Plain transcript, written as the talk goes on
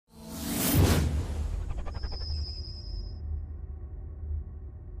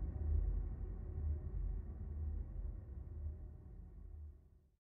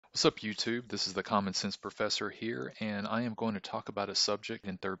What's up, YouTube? This is the Common Sense Professor here, and I am going to talk about a subject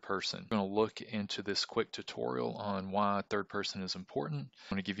in third person. I'm going to look into this quick tutorial on why third person is important.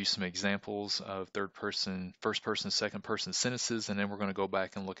 I'm going to give you some examples of third person, first person, second person sentences, and then we're going to go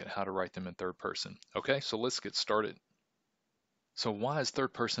back and look at how to write them in third person. Okay, so let's get started. So why is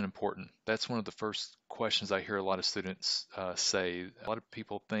third person important? That's one of the first questions I hear a lot of students say. A lot of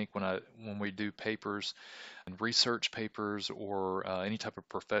people think when we do papers and research papers or any type of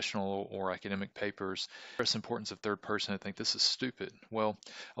professional or academic papers, stress importance of third person. I think this is stupid. Well,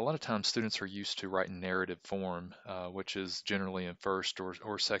 a lot of times students are used to writing narrative form, which is generally in first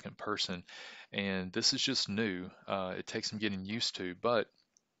or second person, and this is just new. It takes some getting used to, but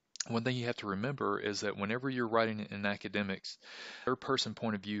one thing you have to remember is that whenever you're writing in academics, third person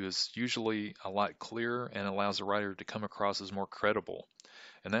point of view is usually a lot clearer and allows the writer to come across as more credible.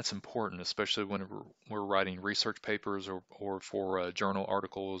 And that's important, especially when we're writing research papers or for journal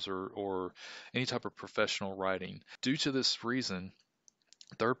articles or any type of professional writing. Due to this reason,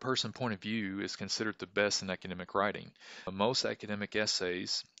 third person point of view is considered the best in academic writing. Most academic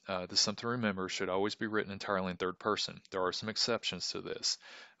essays, this is something to remember, should always be written entirely in third person. There are some exceptions to this.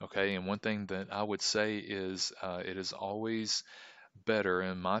 Okay, and one thing that I would say is it is always better,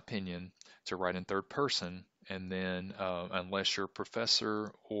 in my opinion, to write in third person. And then, unless your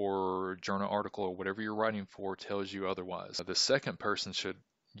professor or journal article or whatever you're writing for tells you otherwise, the second person should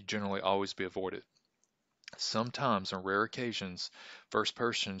generally always be avoided. Sometimes, on rare occasions, first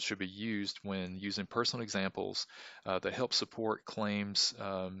person should be used when using personal examples that help support claims,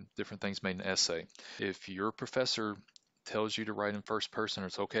 different things made in an essay. If your professor tells you to write in first person or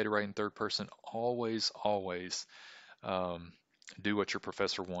it's okay to write in third person, always um, do what your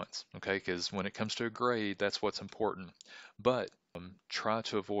professor wants, okay? Because when it comes to a grade, that's what's important. But try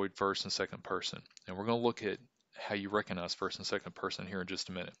to avoid first and second person. And we're going to look at how you recognize first and second person here in just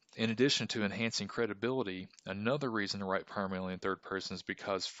a minute. In addition to enhancing credibility, another reason to write primarily in third person is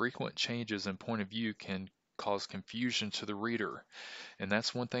because frequent changes in point of view can cause confusion to the reader. And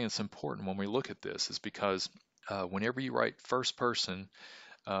that's one thing that's important when we look at this is because whenever you write first person,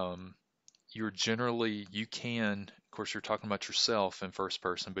 um, you can, of course, you're talking about yourself in first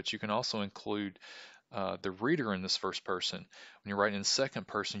person, but you can also include the reader in this first person. When you're writing in second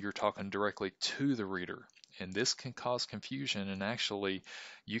person, you're talking directly to the reader. And this can cause confusion, and actually,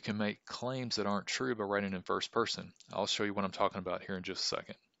 you can make claims that aren't true by writing in first person. I'll show you what I'm talking about here in just a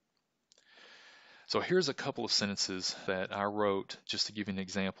second. So here's a couple of sentences that I wrote just to give you an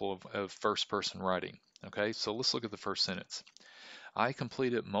example of first person writing. Okay, so let's look at the first sentence. I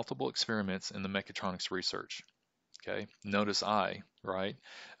completed multiple experiments in the mechatronics research. Okay, notice I, right?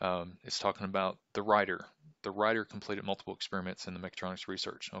 It's talking about the writer. The writer completed multiple experiments in the mechatronics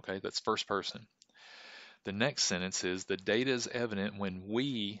research. Okay, that's first person. The next sentence is the data is evident when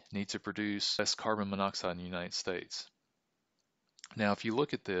we need to produce less carbon monoxide in the United States. Now, if you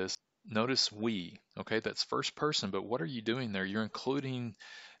look at this, notice we, okay, that's first person, but what are you doing there? You're including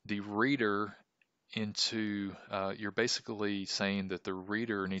the reader into, you're basically saying that the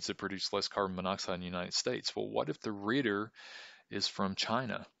reader needs to produce less carbon monoxide in the United States. Well, what if the reader is from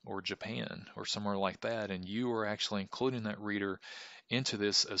China or Japan or somewhere like that, and you are actually including that reader into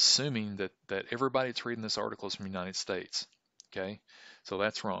this, assuming that everybody that's reading this article is from the United States? Okay, so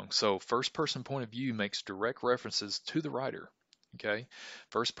that's wrong. So first person point of view makes direct references to the writer. Okay,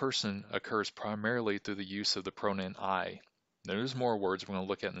 first person occurs primarily through the use of the pronoun I. There's more words we're going to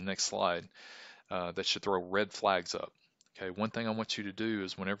look at in the next slide that should throw red flags up. Okay, one thing I want you to do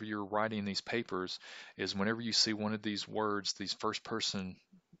is whenever you're writing these papers, is whenever you see one of these words, these first person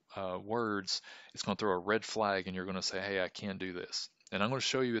words, it's going to throw a red flag and you're going to say, hey, I can't do this. And I'm going to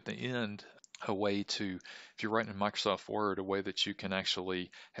show you at the end a way to, if you're writing in Microsoft Word, a way that you can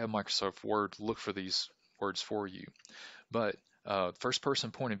actually have Microsoft Word look for these words for you. But first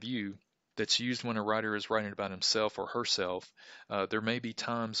person point of view that's used when a writer is writing about himself or herself, there may be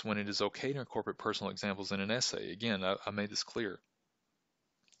times when it is okay to incorporate personal examples in an essay. Again, I made this clear,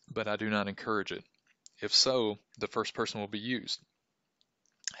 but I do not encourage it. If so, the first person will be used.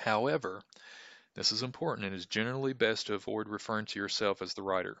 However, this is important. It is generally best to avoid referring to yourself as the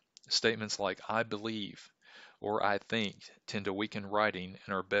writer. Statements like I believe or I think tend to weaken writing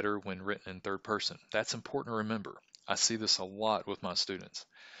and are better when written in third person. That's important to remember. I see this a lot with my students.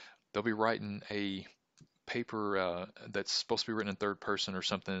 They'll be writing a paper that's supposed to be written in third person or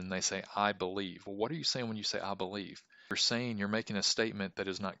something, and they say, I believe. Well, what are you saying when you say, I believe? You're saying you're making a statement that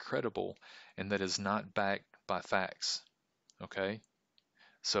is not credible and that is not backed by facts. Okay?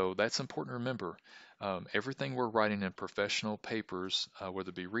 So that's important to remember. Everything we're writing in professional papers, whether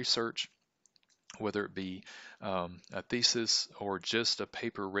it be research whether it be a thesis or just a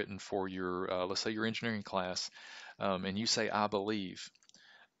paper written for your, let's say your engineering class, and you say, I believe,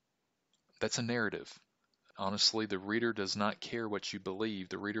 that's a narrative. Honestly, the reader does not care what you believe.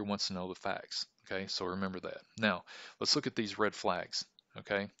 The reader wants to know the facts. Okay, so remember that. Now, let's look at these red flags.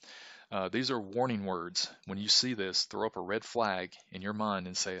 Okay, these are warning words. When you see this, throw up a red flag in your mind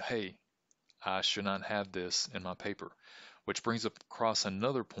and say, hey, I should not have this in my paper. Which brings up across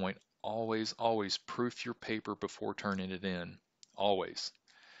another point. Always, always proof your paper before turning it in. Always.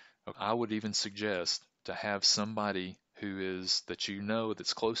 I would even suggest to have somebody who is that you know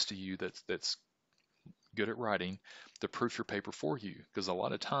that's close to you that's good at writing to proof your paper for you, because a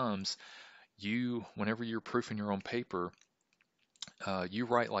lot of times whenever you're proofing your own paper, you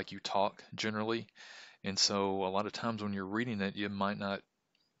write like you talk generally, and so a lot of times when you're reading it, you might not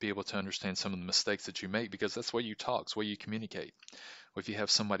be able to understand some of the mistakes that you make because that's the way you talk, it's the way you communicate. Well, if you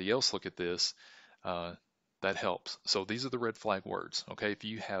have somebody else look at this, uh, that helps. So these are the red flag words. Okay, if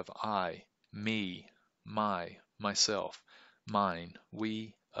you have I, me, my, myself, mine,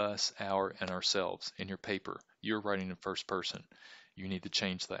 we, us, our, and ourselves in your paper, you're writing in first person. You need to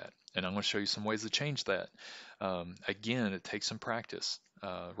change that. And I'm going to show you some ways to change that. Again, it takes some practice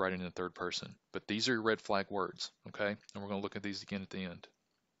writing in third person. But these are your red flag words, okay? And we're going to look at these again at the end.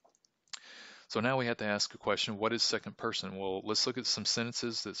 So now we have to ask a question, what is second person? Well, let's look at some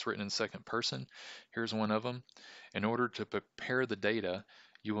sentences that's written in second person. Here's one of them. In order to prepare the data,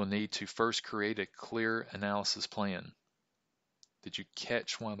 you will need to first create a clear analysis plan. Did you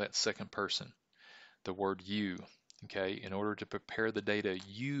catch one of that second person? The word you, okay? In order to prepare the data,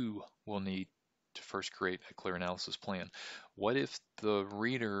 you will need to first create a clear analysis plan. What if the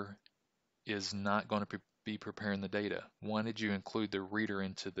reader is not going to be preparing the data? Why did you include the reader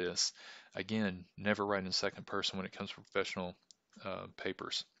into this? Again, never write in second person when it comes to professional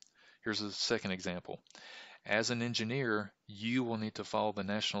papers. Here's a second example. As an engineer, you will need to follow the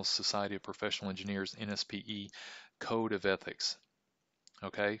National Society of Professional Engineers, NSPE, Code of Ethics.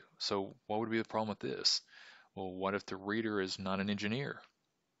 Okay, so what would be the problem with this? Well, what if the reader is not an engineer?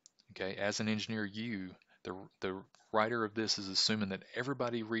 Okay, as an engineer, the writer of this is assuming that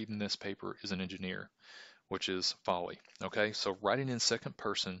everybody reading this paper is an engineer, which is folly. Okay, so writing in second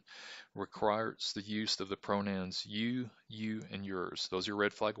person requires the use of the pronouns you, and yours. Those are your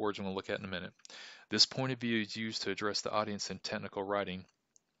red flag words I'm going to look at in a minute. This point of view is used to address the audience in technical writing,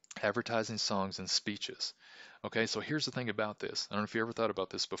 advertising, songs, and speeches. Okay, so here's the thing about this. I don't know if you ever thought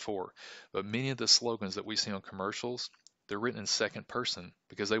about this before, but many of the slogans that we see on commercials, they're written in second person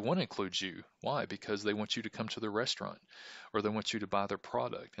because they want to include you. Why? Because they want you to come to their restaurant or they want you to buy their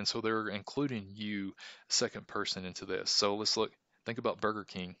product. And so they're including you, second person, into this. So let's think about Burger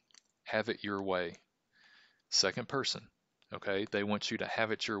King. Have it your way. Second person. Okay, they want you to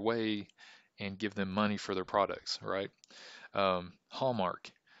have it your way and give them money for their products, right? Hallmark.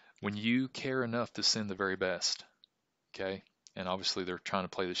 When you care enough to send the very best, okay? And obviously they're trying to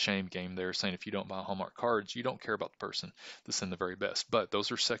play the shame game there, saying if you don't buy Hallmark cards, you don't care about the person to send the very best. But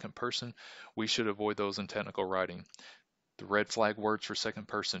those are second person. We should avoid those in technical writing. The red flag words for second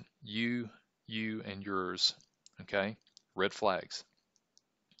person, you, and yours, okay? Red flags.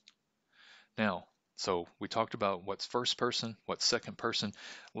 Now, so we talked about what's first person, what's second person.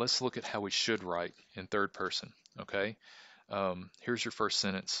 Let's look at how we should write in third person, okay? Here's your first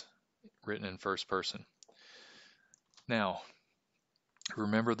sentence written in first person. Now,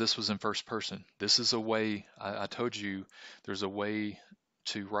 remember this was in first person. This is a way, I told you there's a way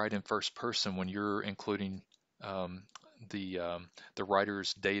to write in first person when you're including the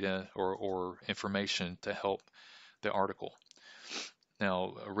writer's data or information to help the article.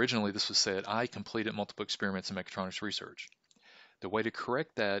 Now, originally this was said, I completed multiple experiments in mechatronics research. The way to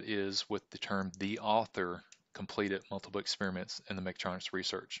correct that is with the term the author completed multiple experiments in the mechatronics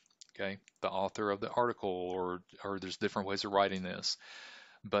research. Okay, the author of the article, or there's different ways of writing this.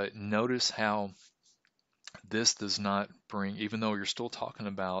 But notice how this does not bring, even though you're still talking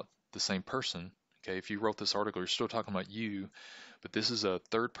about the same person. Okay, if you wrote this article, you're still talking about you, but this is a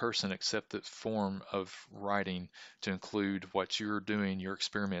third person accepted form of writing to include what you're doing, your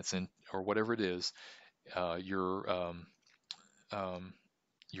experiments, in, or whatever it is, your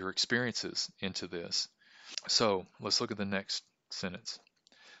experiences into this. So let's look at the next sentence.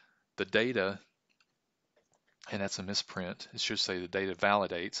 The data, and that's a misprint. It should say the data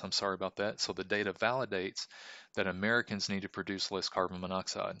validates. I'm sorry about that. So the data validates that Americans need to produce less carbon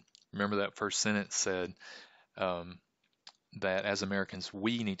monoxide. Remember that first sentence said that as Americans,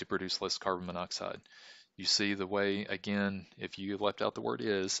 we need to produce less carbon monoxide. You see the way, again, if you left out the word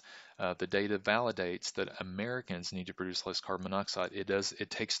is, the data validates that Americans need to produce less carbon monoxide. It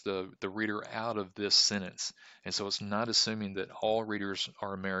takes the reader out of this sentence. And so it's not assuming that all readers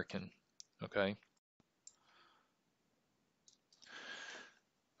are American, okay?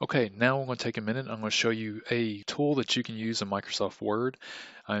 Okay, now I'm going to take a minute. I'm going to show you a tool that you can use in Microsoft Word.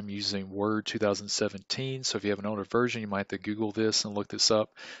 I'm using Word 2017, so if you have an older version, you might have to Google this and look this up.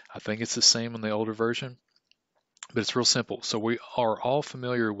 I think it's the same on the older version, but it's real simple. So we are all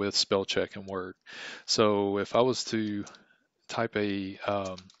familiar with spell check in Word. So if I was to type a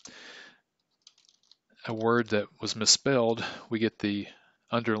word that was misspelled, we get the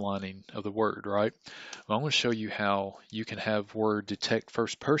underlining of the word, right? Well, I'm going to show you how you can have Word detect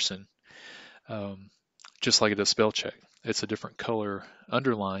first person, just like it does spell check. It's a different color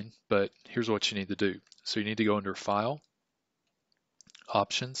underline, but here's what you need to do. So you need to go under File,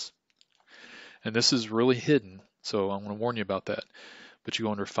 Options, and this is really hidden, so I'm going to warn you about that. But you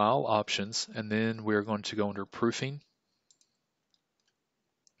go under File, Options, and then we're going to go under Proofing.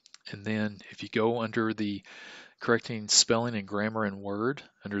 And then if you go under the correcting spelling and grammar in Word,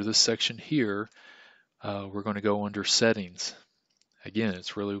 under this section here, we're going to go under Settings. Again,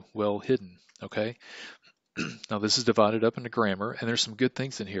 it's really well hidden, okay? Now this is divided up into grammar, and there's some good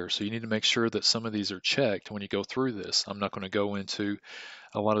things in here, so you need to make sure that some of these are checked when you go through this. I'm not going to go into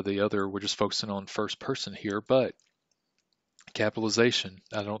a lot of the other, we're just focusing on first person here, but capitalization,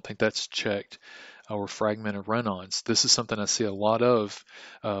 I don't think that's checked, or fragmented run-ons. This is something I see a lot of.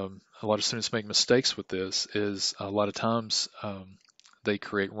 A lot of students make mistakes with this, is a lot of times they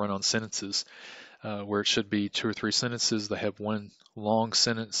create run-on sentences where it should be 2 or 3 sentences. They have one long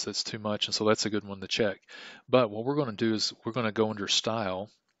sentence that's too much, and so that's a good one to check. But what we're going to do is we're going to go under Style,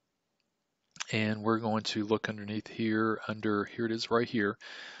 and we're going to look underneath here, here it is right here,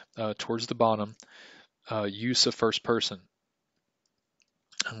 towards the bottom, Use of First Person.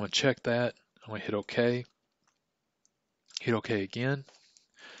 I'm going to check that. I'm going to hit OK. Hit OK again.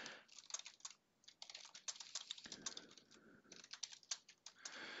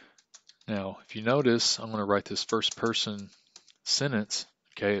 Now, if you notice, I'm going to write this first person sentence.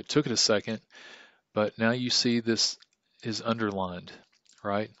 Okay, it took it a second, but now you see this is underlined,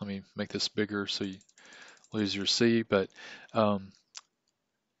 right? Let me make this bigger so you lose your C, but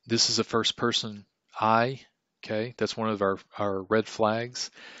this is a first person I, okay? That's one of our red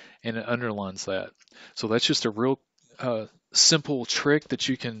flags, and it underlines that. So that's just a real simple trick that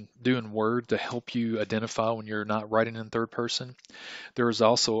you can do in Word to help you identify when you're not writing in third person. There's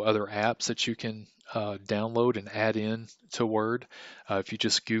also other apps that you can download and add in to Word. If you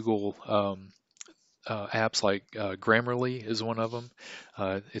just Google apps like Grammarly is one of them.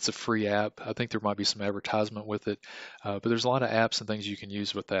 It's a free app. I think there might be some advertisement with it, but there's a lot of apps and things you can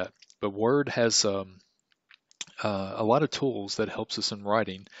use with that. But Word has a lot of tools that helps us in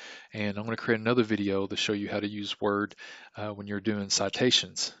writing, and I'm going to create another video to show you how to use Word when you're doing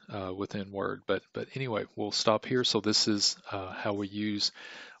citations within Word. But anyway, we'll stop here. So this is how we use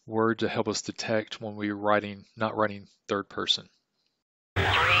Word to help us detect when we're not writing third person. 3, 2,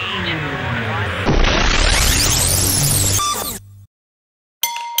 1.